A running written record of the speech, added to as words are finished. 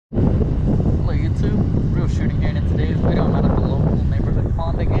YouTube, real shooting here, and in today's video I'm out at the local neighborhood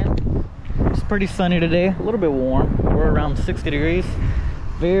pond again. It's pretty sunny today, a little bit warm. We're around 60 degrees,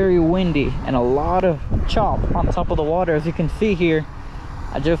 very windy, and a lot of chop on top of the water, as you can see here.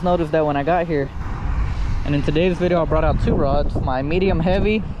 I just noticed that when I got here. And in today's video I brought out two rods, my medium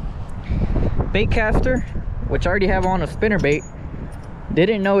heavy bait caster, which I already have on a spinner bait.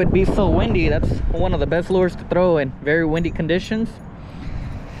 Didn't know it'd be so windy. That's one of the best lures to throw in very windy conditions.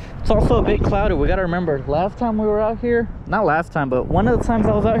 It's also a bit cloudy. We gotta remember, last time we were out here, not last time, but one of the times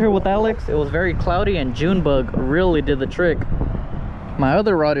I was out here with Alex, it was very cloudy and June bug really did the trick. My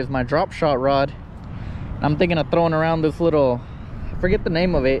other rod is my Dropshot rod. I'm thinking of throwing around this little, I forget the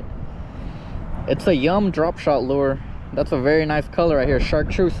name of it. It's a Yum Dropshot lure. That's a very nice color right here,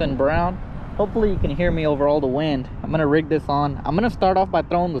 chartreuse and brown. Hopefully you can hear me over all the wind. I'm gonna rig this on. I'm gonna start off by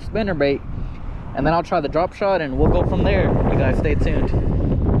throwing the spinner bait, and then I'll try the Dropshot and we'll go from there. You guys stay tuned.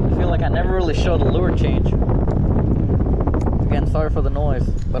 I feel like I never really showed the lure change. Again, sorry for the noise,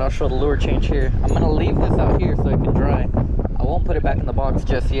 but I'll show the lure change here. I'm gonna leave this out here so it can dry. I won't put it back in the box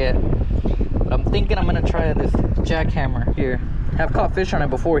just yet, but I'm thinking I'm gonna try this Jackhammer here. I've caught fish on it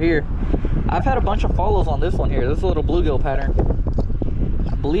before here. I've had a bunch of follows on this one here. This is a little bluegill pattern.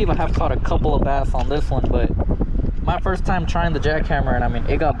 I believe I have caught a couple of bass on this one, but my first time trying the Jackhammer, and I mean,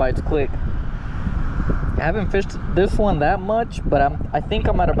 it got bites quick. I haven't fished this one that much, but I think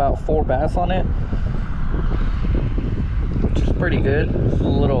I'm at about 4 bass on it, which is pretty good. It's a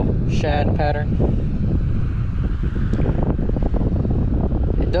little shad pattern.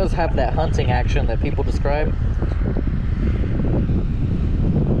 It does have that hunting action that people describe.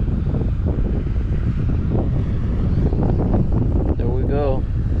 There we go.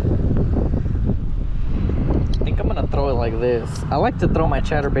 I think I'm gonna throw it like this. I like to throw my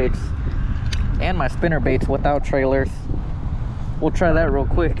chatterbaits and my spinner baits without trailers. We'll try that real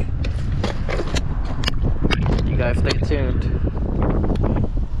quick. You guys stay tuned.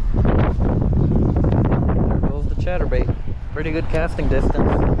 There goes the chatterbait. Pretty good casting distance.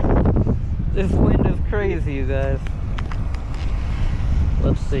 This wind is crazy, you guys.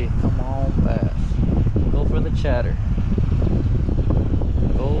 Let's see. Come on, bass. Go for the chatter.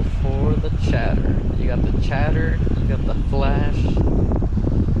 Go for the chatter. You got the chatter, you got the flash.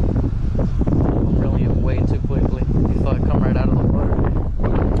 Way too quickly. You saw it come right out of the water.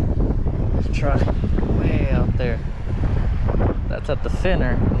 Let's try way out there. That's at the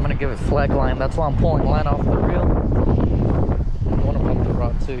center. I'm gonna give it flag line. That's why I'm pulling line off the reel. You want to pump the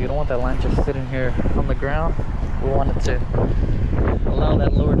rod too. You don't want that line just sitting here on the ground. We want it to allow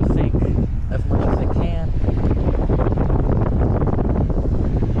that lure to sink as much as it can.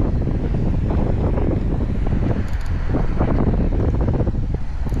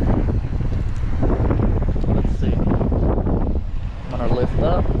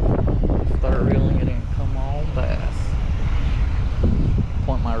 Up, start reeling it in. Come on, bass.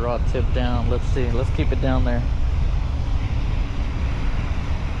 Point my rod tip down. Let's see. Let's keep it down there.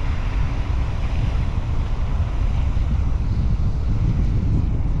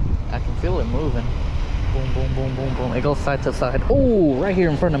 I can feel it moving. Boom, boom, boom, boom, boom. It goes side to side. Oh, right here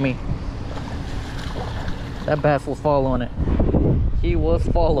in front of me. That bass was following it. He was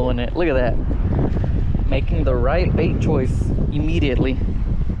following it. Look at that. Making the right bait choice immediately.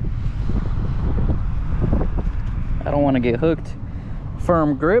 I don't want to get hooked.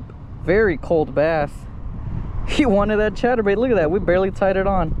 Firm grip, very cold bass. He wanted that chatterbait. Look at that, we barely tied it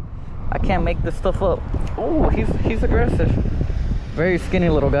on. I can't make this stuff up. Oh, he's aggressive. Very skinny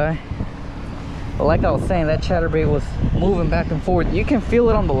little guy. But like I was saying, that chatterbait was moving back and forth. You can feel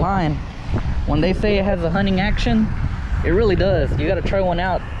it on the line. When they say it has a hunting action, it really does. You got to try one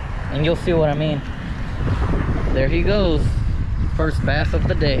out and you'll see what I mean. There he goes. First bass of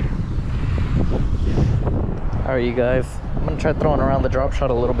the day. Alright, you guys, I'm gonna try throwing around the Dropshot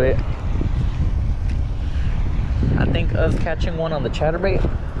a little bit. I think us catching one on the chatterbait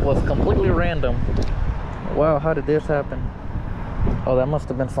was completely random. Wow, how did this happen? Oh, that must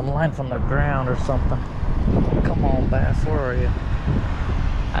have been some line from the ground or something. Come on, bass, where are you?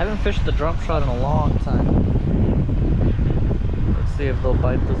 I haven't fished the Dropshot in a long time. Let's see if they'll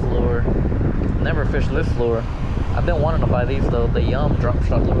bite this lure. Never fished this lure. I've been wanting to buy these though, the Yum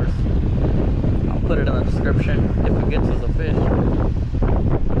Dropshot lures. I'll put it in the description if it gets us a fish.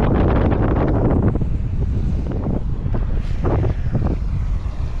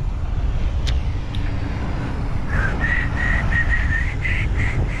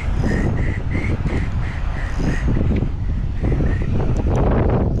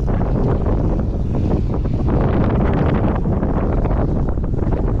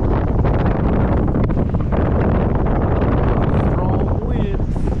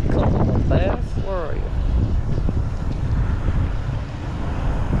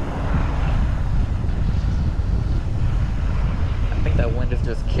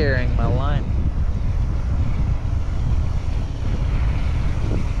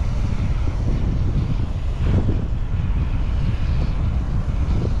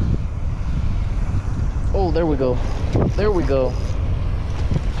 Oh, there we go. There we go.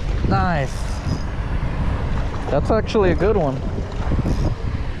 Nice. That's actually a good one.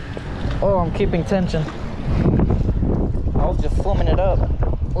 Oh, I'm keeping tension. I was just swimming it up.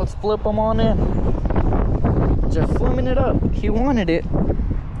 Let's flip him on in. Just swimming it up. He wanted it.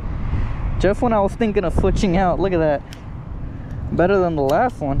 Just when I was thinking of switching out. Look at that. Better than the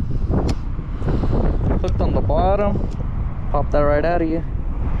last one. Hooked on the bottom. Pop that right out of you.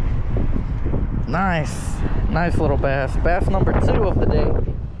 Nice. Nice little bass. Bass number 2 of the day.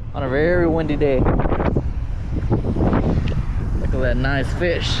 On a very windy day. Look at that nice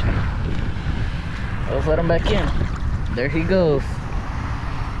fish. Let's let him back in. There he goes.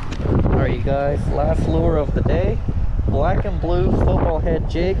 Alright, you guys, last lure of the day. Black and blue football head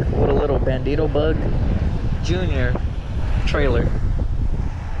jig with a little Bandito bug junior trailer.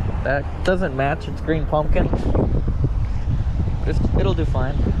 That doesn't match, it's green pumpkin. But it'll do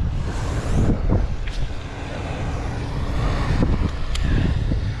fine.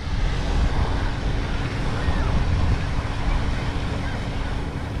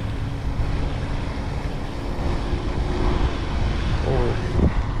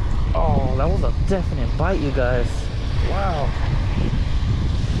 Oh, that was a definite bite, you guys. Wow.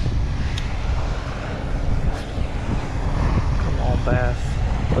 Come on, bass.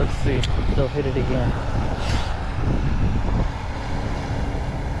 Let's see if they'll hit it again.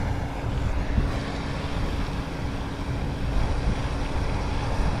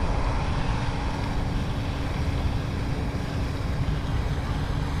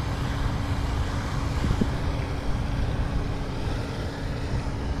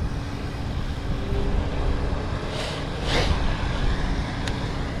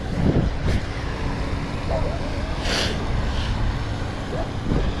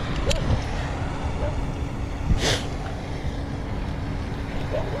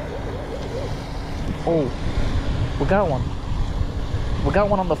 Oh, we got one. We got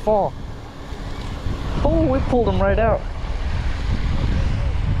one on the fall. Oh, we pulled him right out.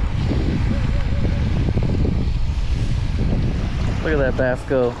 Look at that bass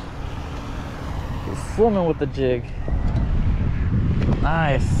go. He's swimming with the jig.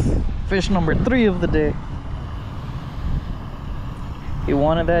 Nice. Fish number 3 of the day. He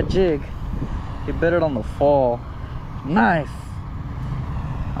wanted that jig. He bit it on the fall. Nice.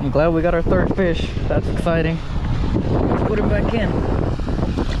 I'm glad we got our 3rd fish. That's exciting. Let's put him back in.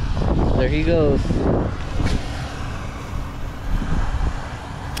 There he goes.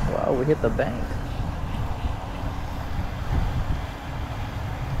 Wow, we hit the bank.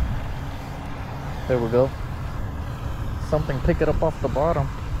 There we go. Something pick it up off the bottom.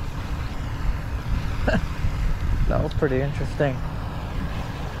 That was pretty interesting.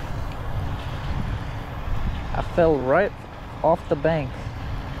 I fell right off the bank.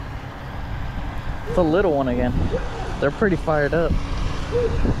 It's a little one again. They're pretty fired up.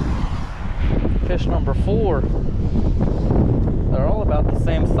 Fish number 4. They're all about the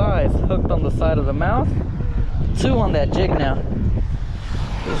same size. Hooked on the side of the mouth. 2 on that jig now.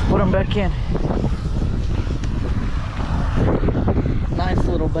 Just put them back in. Nice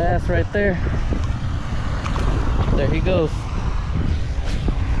little bass right there. There he goes.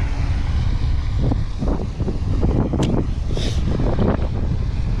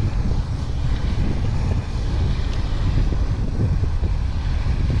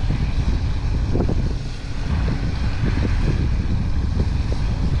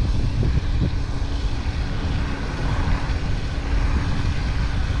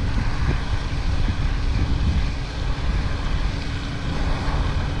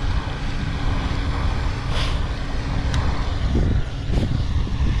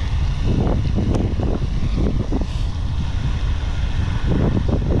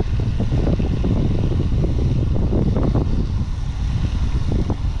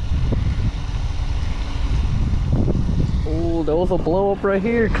 There was a blow up right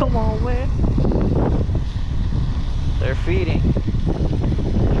here. Come on, man. They're feeding.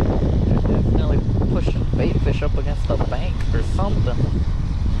 They're definitely pushing bait fish up against the bank or something.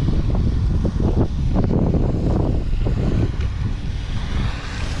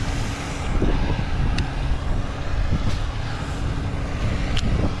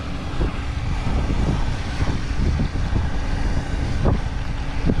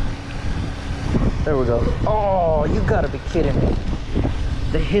 There we go. Oh, you gotta be kidding me.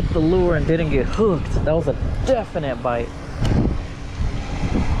 They hit the lure and didn't get hooked. That was a definite bite.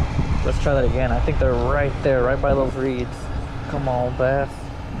 Let's try that again. I think they're right there, right by those reeds. Come on, bass.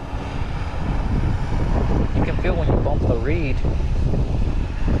 You can feel when you bump the reed.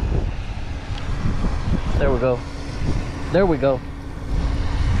 There we go. There we go.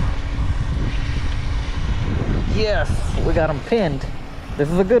 Yes, we got him pinned. This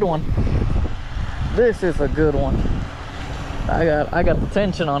is a good one. This is a good one. I got the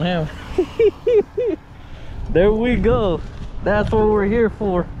tension on him. There we go. That's what we're here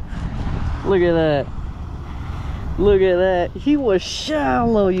for. Look at that. Look at that. He was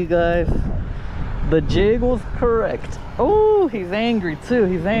shallow, you guys. The jig was correct. Oh, he's angry too.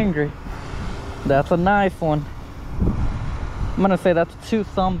 He's angry. That's a nice one. I'm gonna say that's 2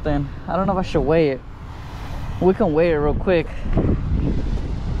 something. I don't know if I should weigh it. We can weigh it real quick.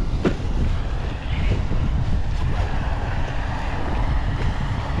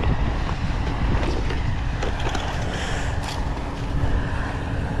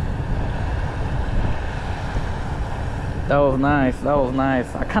 That was nice. That was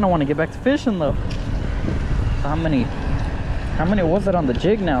nice. I kind of want to get back to fishing though. How many was it on the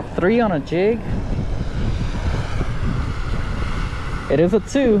jig now? 3 on a jig. It is a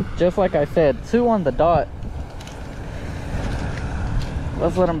 2, just like I said. 2 on the dot.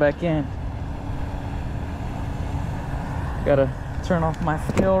 Let's let him back in. Gotta turn off my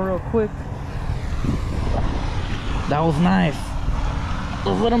scale real quick. That was nice.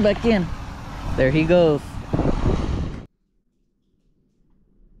 Let's let him back in. There he goes.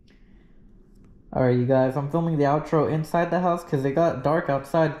 Alright, you guys, I'm filming the outro inside the house because it got dark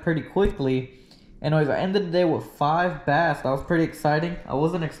outside pretty quickly. Anyways, I ended the day with 5 bass. That was pretty exciting. I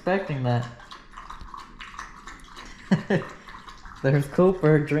wasn't expecting that. There's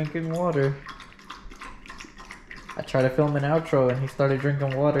Cooper drinking water. I tried to film an outro and he started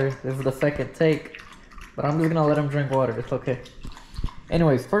drinking water. This is the 2nd take. But I'm just gonna let him drink water. It's okay.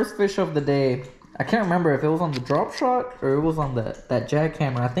 Anyways, first fish of the day. I can't remember if it was on the Dropshot or it was on that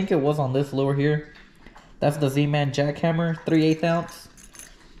Jackhammer. I think it was on this lure here. That's the Z-Man Jackhammer, 3/8 ounce.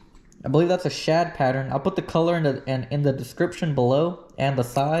 I believe that's a shad pattern. I'll put the color in the description below and the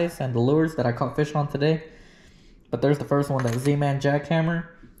size and the lures that I caught fish on today. But there's the first one, that Z-Man Jackhammer.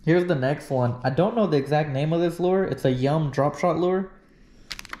 Here's the next one. I don't know the exact name of this lure. It's a Yum Dropshot lure.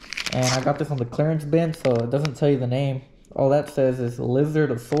 And I got this on the clearance bin, so it doesn't tell you the name. All that says is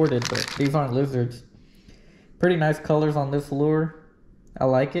lizard assorted, but these aren't lizards. Pretty nice colors on this lure. I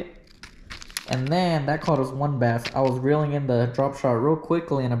like it. And then that caught us 1 bass. I was reeling in the Dropshot real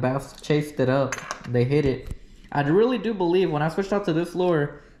quickly and a bass chased it up. They hit it. I really do believe when I switched out to this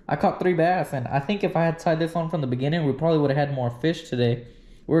lure, I caught 3 bass. And I think if I had tied this on from the beginning, we probably would have had more fish today.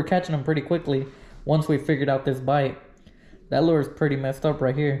 We were catching them pretty quickly once we figured out this bite. That lure is pretty messed up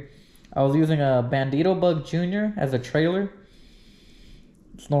right here. I was using a Bandito Bug Jr. as a trailer.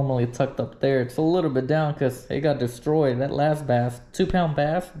 It's normally tucked up there. It's a little bit down because it got destroyed. That last bass, 2-pound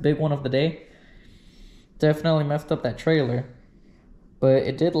bass, big one of the day, definitely messed up that trailer. But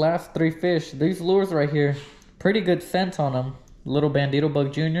it did last 3 fish. These lures right here, pretty good scent on them. Little Bandito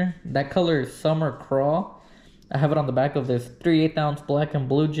Bug Jr. That color is Summer Craw. I have it on the back of this 3/8 ounce black and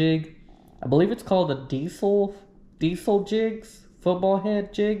blue jig. I believe it's called a Diesel Jigs football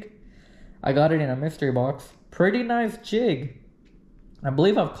head jig. I got it in a mystery box. Pretty nice jig. I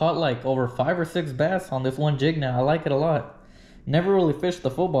believe I've caught like over 5 or 6 bass on this one jig now. I like it a lot. Never really fished the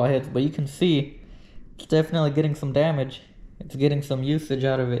football heads, but you can see it's definitely getting some damage. It's getting some usage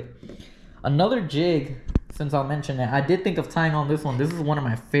out of it. Another jig, since I'll mention it, I did think of tying on this one. This is one of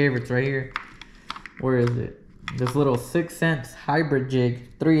my favorites right here. Where is it? This little 6 cents hybrid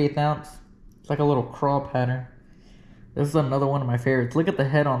jig, 3/8 ounce. It's like a little craw pattern. This is another one of my favorites. Look at the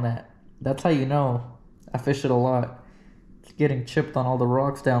head on that. That's how you know I fish it a lot. It's getting chipped on all the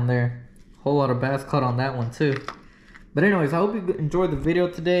rocks down there. Whole lot of bass caught on that one too. But anyways, I hope you enjoyed the video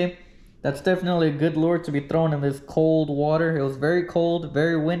today. That's definitely a good lure to be thrown in this cold water. It was very cold,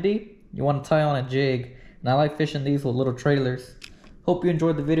 very windy. You want to tie on a jig. And I like fishing these with little trailers. Hope you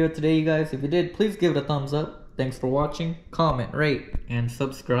enjoyed the video today, you guys. If you did, please give it a thumbs up. Thanks for watching. Comment, rate, and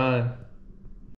subscribe.